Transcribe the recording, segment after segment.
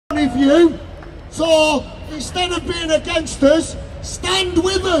with you. So instead of being against us, stand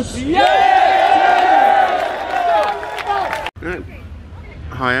with us.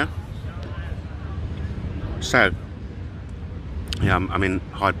 Hiya. So, yeah, I'm in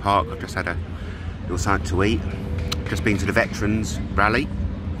Hyde Park. I've just had a little something to eat. Just been to the Veterans Rally.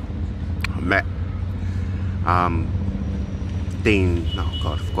 I met Dean, oh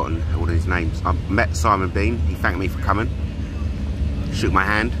God, I've forgotten all his names. I met Simon Bean. He thanked me for coming. Shook my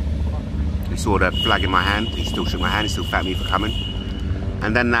hand. He saw the flag in my hand. He still shook my hand. He still thanked me for coming.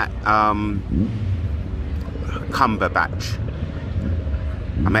 And then that Cumberbatch,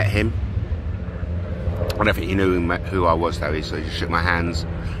 I met him. I don't think he knew who I was though, so he just shook my hands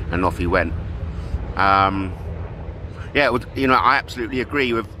and off he went. Yeah, you know, I absolutely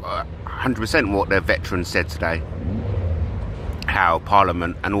agree with 100% what the veterans said today. How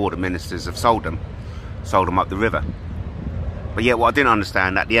Parliament and all the ministers have sold them up the river. But yet what I didn't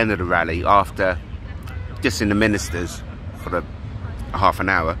understand, at the end of the rally, after dissing the ministers for the half an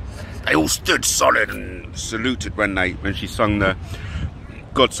hour, they all stood solid and saluted when she sung the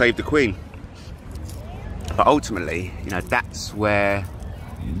God Save the Queen. But ultimately, you know, that's where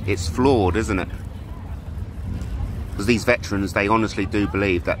it's flawed, isn't it? Because these veterans, they honestly do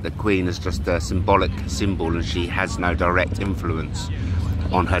believe that the Queen is just a symbolic symbol and she has no direct influence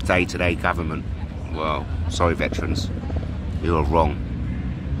on her day-to-day government. Well, sorry veterans, you're wrong.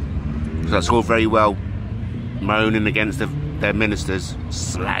 So that's all very well moaning against their ministers,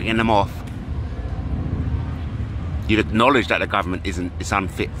 slagging them off. You acknowledge that the government is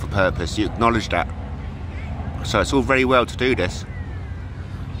unfit for purpose. You acknowledge that. So it's all very well to do this,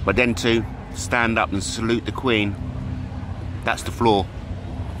 but then to stand up and salute the Queen, that's the flaw.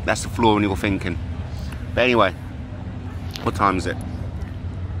 That's the flaw in your thinking. But anyway, what time is it?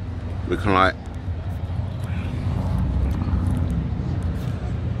 We're kind of like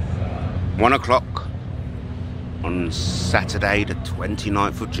 1 o'clock on Saturday the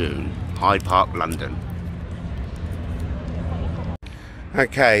 29th of June, Hyde Park, London.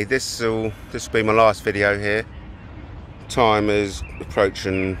 Okay, this will be my last video here. Time is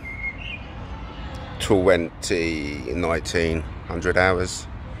approaching 1900 hours.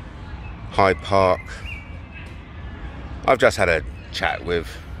 Hyde Park. I've just had a chat with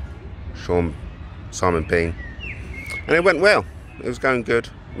Simon Bean, and it went well. It was going good.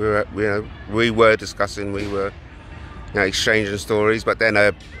 We were discussing, we were, you know, exchanging stories. But then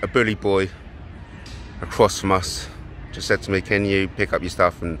a bully boy across from us just said to me, "Can you pick up your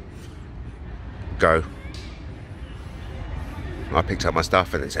stuff and go?" I picked up my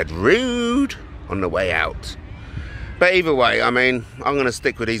stuff and it said "rude" on the way out. But either way, I mean, I'm going to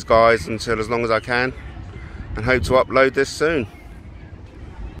stick with these guys until as long as I can, and hope to upload this soon.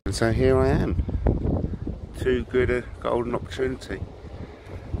 And so here I am. Too good a golden opportunity.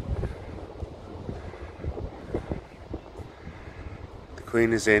 The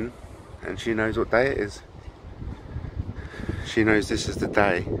Queen is in, and she knows what day it is. She knows this is the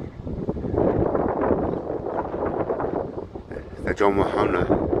day that John Mahona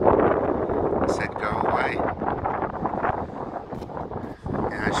said go away.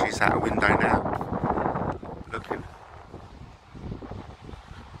 You know, she's at a window now, looking.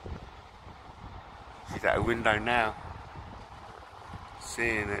 She's at a window now,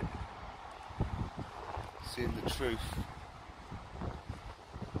 seeing it, seeing the truth.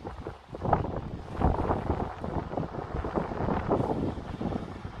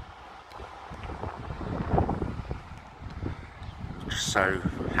 So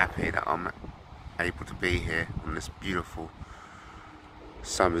happy that I'm able to be here on this beautiful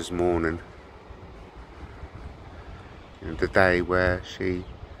summer's morning, and the day where she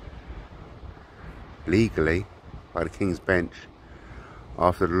legally, by the King's Bench,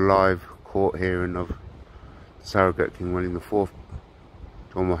 after the live court hearing of surrogate King William IV,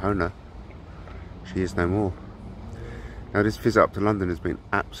 John Mahona, she is no more. Now this visit up to London has been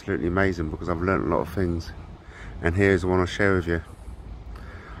absolutely amazing because I've learnt a lot of things, and here's the one I'll share with you.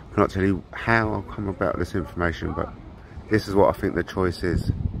 I cannot tell you how I've come about this information, but this is what I think the choice is.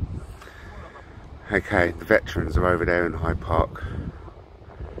 Okay, the veterans are over there in Hyde Park.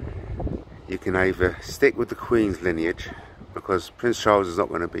 You can either stick with the Queen's lineage, because Prince Charles is not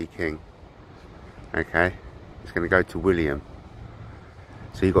going to be king. Okay, it's going to go to William.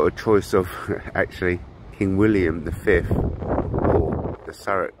 So you've got a choice of actually King William V or the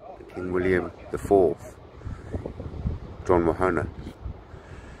surrogate King William IV, John Mahona.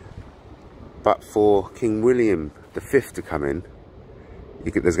 But for King William V to come in,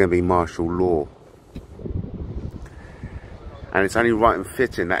 there's going to be martial law. And it's only right and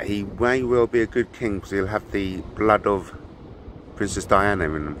fitting that he may well be a good king, because he'll have the blood of Princess Diana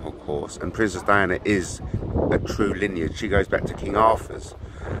in them, of course, and Princess Diana is a true lineage. She goes back to King Arthur's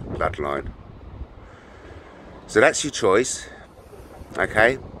bloodline. So that's your choice,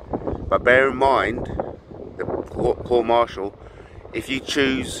 okay? But bear in mind, the court martial, if you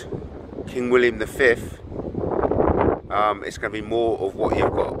choose King William V, it's going to be more of what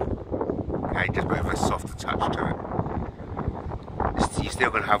you've got. Okay, just a bit of a softer touch to it. You're still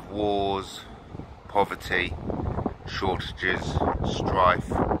going to have wars, poverty, shortages,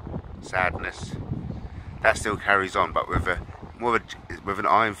 strife, sadness. That still carries on, but with an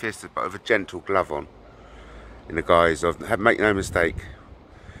iron fist, but with a gentle glove on. In the guise of, make no mistake,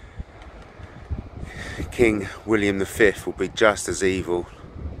 King William V will be just as evil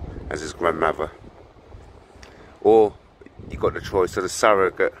as his grandmother. Or you've got the choice of the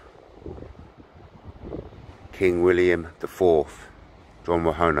surrogate King William IV, John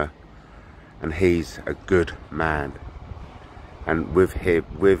Mahona, and he's a good man. And with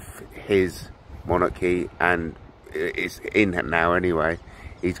his monarchy, and it's in it now anyway,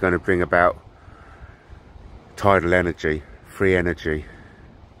 he's going to bring about tidal energy, free energy,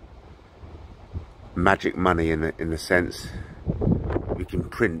 magic money in the sense we can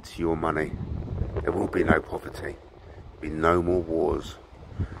print your money. There will be no poverty, there'll be no more wars.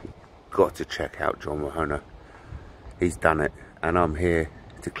 Got to check out John Mahona. He's done it, and I'm here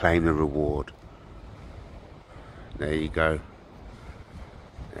to claim the reward. There you go.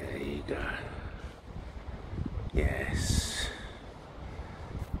 There you go. Yes.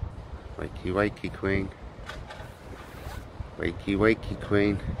 Wakey wakey queen. Wakey wakey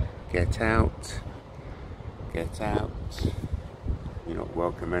queen. Get out. Get out. You're not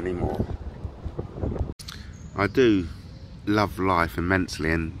welcome anymore. I do love life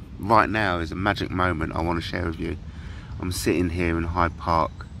immensely, and right now is a magic moment I want to share with you. I'm sitting here in Hyde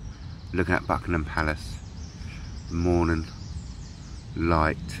Park looking at Buckingham Palace. The morning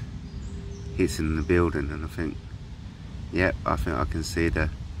light hitting the building, and I think, yep, I think I can see the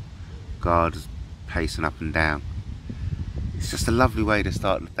guards pacing up and down. It's just a lovely way to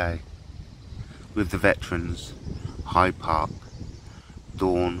start the day with the veterans. Hyde Park,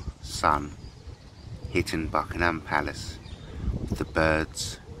 dawn sun hitting Buckingham Palace with the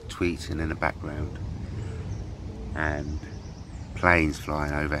birds tweeting in the background and planes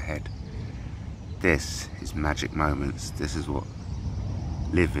flying overhead. This is magic moments. This is what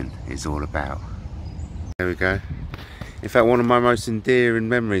living is all about. There we go. In fact, one of my most endearing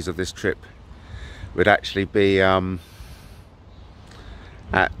memories of this trip would actually be at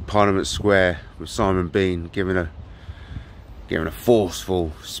Parliament Square with Simon Bean giving a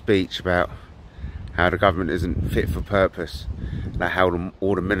forceful speech about how the government isn't fit for purpose, and how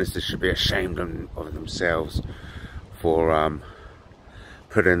all the ministers should be ashamed of themselves for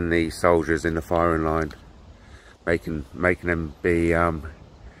putting the soldiers in the firing line, making them be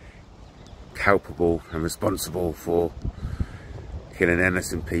culpable and responsible for killing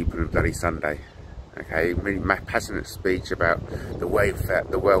innocent people on Bloody Sunday. Okay, really passionate speech about the welfare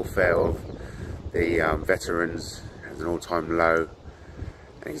of the veterans as an all-time low,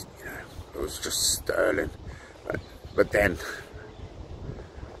 and he's, you know, it was just sterling. But then,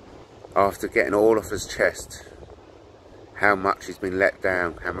 after getting all off his chest, how much he's been let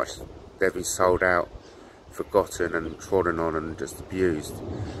down, how much they've been sold out, forgotten and trodden on and just abused.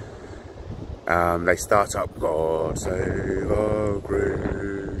 They start up, God save our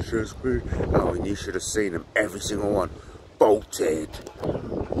gracious Queen. Oh, and you should have seen them, every single one, bolted.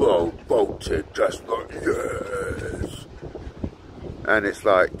 Whoa, bolted, just like yes. And it's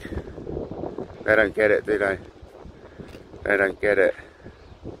like, they don't get it, do they? They don't get it.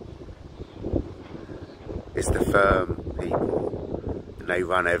 It's the firm people, and they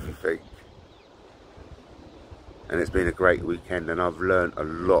run everything. And it's been a great weekend, and I've learned a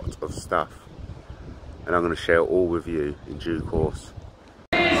lot of stuff, and I'm going to share it all with you in due course.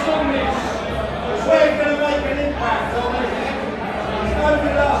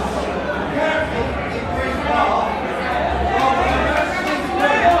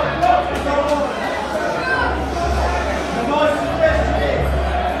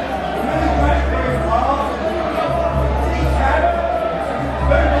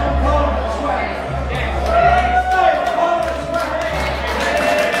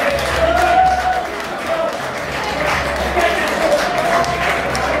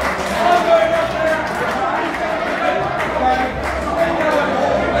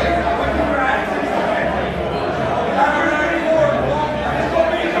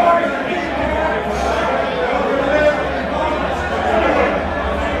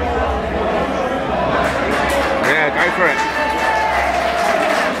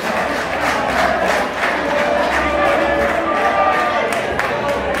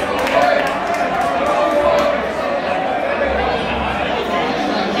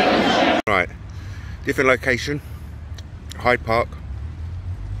 Different location, Hyde Park.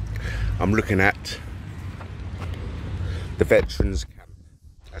 I'm looking at the veterans camp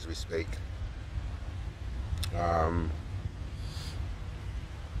as we speak. I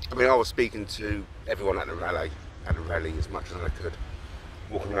mean, I was speaking to everyone at the rally as much as I could,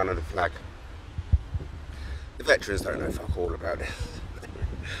 walking around on the flag. The veterans don't know fuck all about this.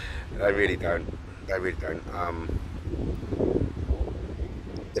 They really don't. They really don't.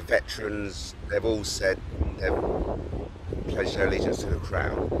 The veterans, they've all said they've pledged their allegiance to the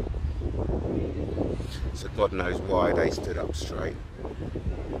Crown. So God knows why they stood up straight,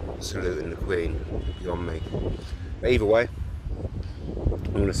 saluting the Queen, beyond me. But either way,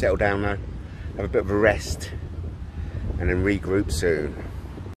 I'm going to settle down now, have a bit of a rest, and then regroup soon.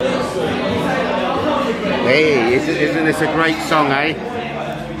 Hey, isn't this a great song, eh?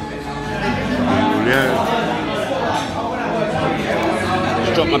 Yeah.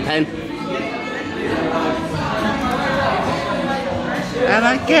 Just dropped my pen. And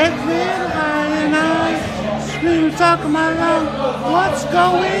I get real high and I scream the top of my lungs, what's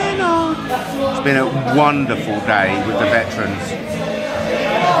going on? It's been a wonderful day with the veterans.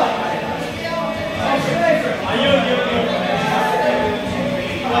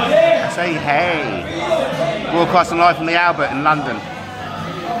 I say hey. Broadcasting live from the Albert in London.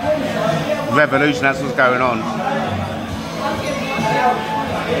 Revolution, that's what's going on.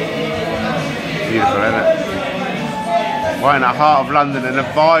 Beautiful, isn't it? Right in the heart of London, in a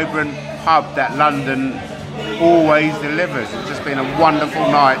vibrant pub that London always delivers. It's just been a wonderful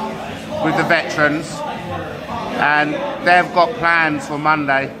night with the veterans, and they've got plans for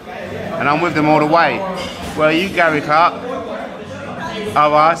Monday, and I'm with them all the way. Where are you, Gary Clark?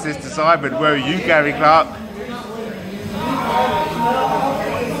 I've asked this to Simon, where are you, Gary Clark?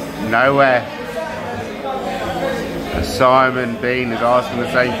 Nowhere. And Simon Bean is asking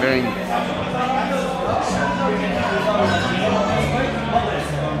the same thing.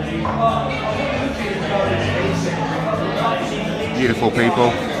 Beautiful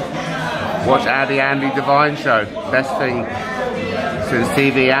people. Watch Andy Devine show. Best thing since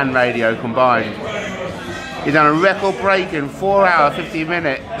TV and radio combined. He's done a record-breaking 4-hour,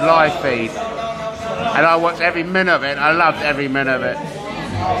 50-minute live feed. And I watched every minute of it. I loved every minute of it.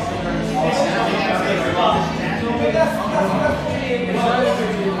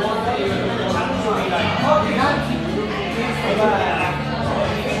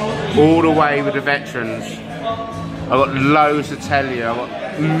 All the way with the veterans. I've got loads to tell you. I've got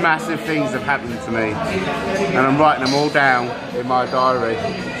massive things that have happened to me. And I'm writing them all down in my diary.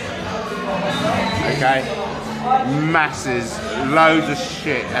 Okay? Masses, loads of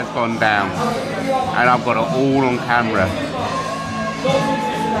shit has gone down. And I've got it all on camera.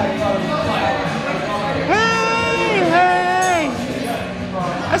 Hey, hey!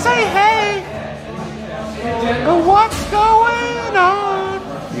 I say hey! But what's going on?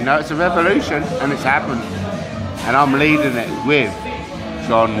 You know, it's a revolution and it's happened. And I'm leading it with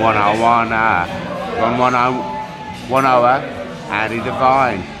John 101, Andy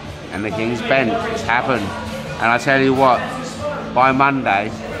Devine, and the King's Bench. It's happened. And I tell you what, by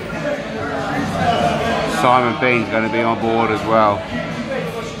Monday, Simon Bean's going to be on board as well.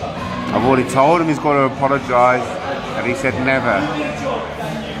 I've already told him he's got to apologise, and he said never.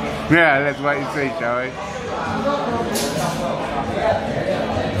 Yeah, let's wait and see, shall we?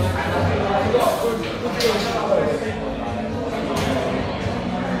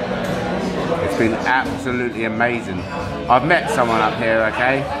 It's been absolutely amazing. I've met someone up here,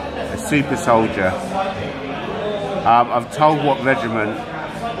 okay? A super soldier. I've told what regiment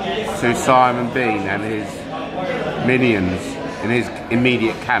to Simon Bean and his minions in his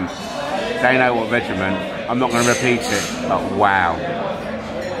immediate camp. They know what regiment. I'm not going to repeat it, but wow.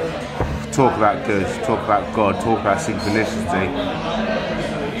 Talk about good, talk about God, talk about synchronicity.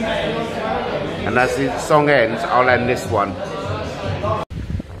 And as the song ends, I'll end this one.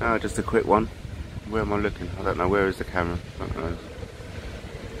 Oh, just a quick one. Where am I looking? I don't know. Where is the camera? I don't know.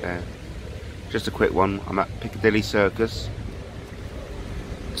 There. Just a quick one. I'm at Piccadilly Circus.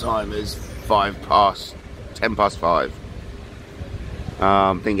 Time is 10 past 5.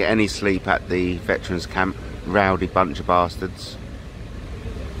 Didn't get any sleep at the veterans camp. Rowdy bunch of bastards.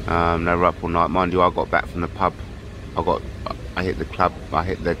 They were up all night. Mind you, I got back from the pub. I hit the club. I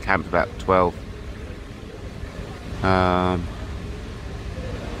hit the camp about 12. A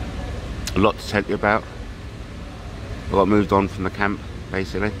lot to tell you about. I got moved on from the camp,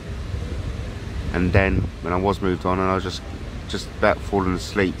 basically. And then, when I was moved on and I was just about falling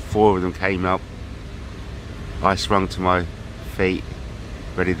asleep, 4 of them came up. I sprung to my feet,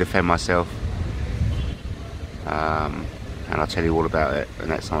 ready to defend myself. And I'll tell you all about it the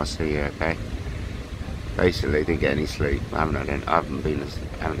next time I see you, okay? Basically, didn't get any sleep. I haven't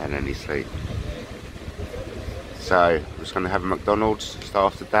had any sleep. So, I'm just going to have a McDonald's,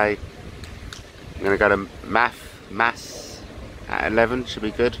 start off the day. I'm going to go to Mass at 11, should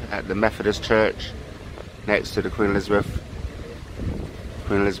be good, at the Methodist Church, next to the Queen Elizabeth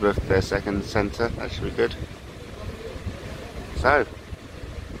II Centre. That should be good. So,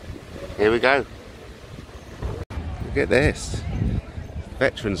 here we go. Look at this.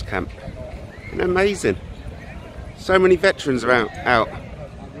 Veterans camp. Isn't it amazing? So many veterans are out.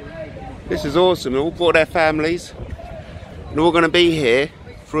 This is awesome. They all brought their families. And they're all going to be here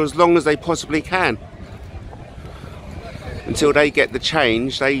for as long as they possibly can. Until they get the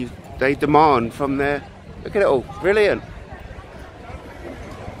change they demand from their... Look at it all. Brilliant.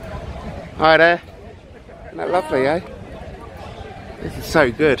 Hi there. Isn't that lovely, eh? This is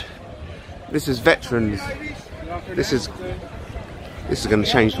so good. This is veterans. This is going to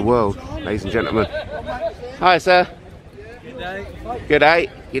change the world, ladies and gentlemen. Hi, sir. Good day. Good day.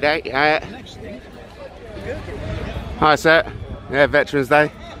 Good day. Hi, sir. Yeah, Veterans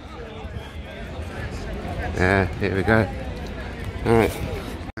Day. Yeah, here we go. Alright.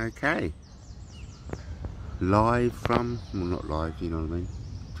 Okay. Live from, well, not live, you know what I mean,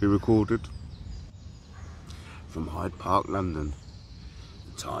 pre-recorded from Hyde Park, London.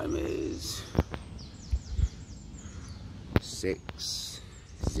 The time is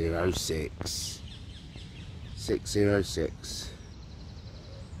 6:06. 6:06.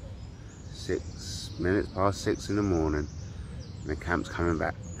 6 minutes past 6 in the morning. And the camp's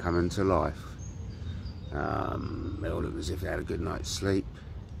coming to life. They all look as if they had a good night's sleep.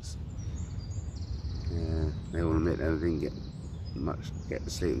 Yeah, they all admit they didn't get to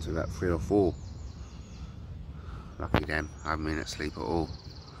sleep until about 3 or 4. Lucky them, I haven't been at sleep at all.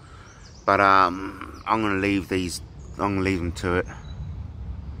 But I'm gonna leave them to it.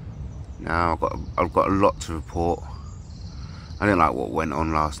 Now I've got a lot to report. I didn't like what went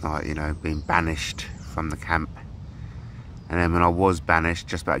on last night, you know, being banished from the camp. And then when I was banished,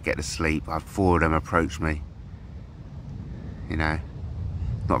 just about to get to sleep, I had 4 of them approach me. You know,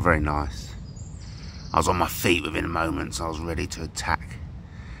 not very nice. I was on my feet within a moment, so I was ready to attack.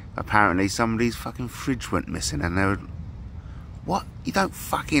 Apparently somebody's fucking fridge went missing, and they were... What? You don't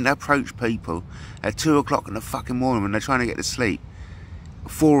fucking approach people at 2 o'clock in the fucking morning when they're trying to get to sleep.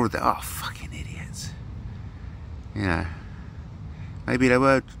 4 of them, oh, fucking idiots. You know, maybe they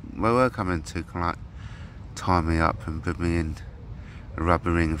were coming to kind of like tie me up and put me in a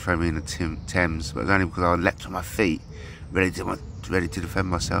rubber ring and throw me in the Thames, but it was only because I leapt on my feet, ready to defend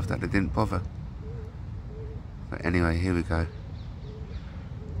myself, that they didn't bother. But anyway, here we go.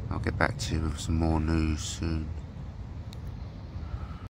 I'll get back to you with some more news soon.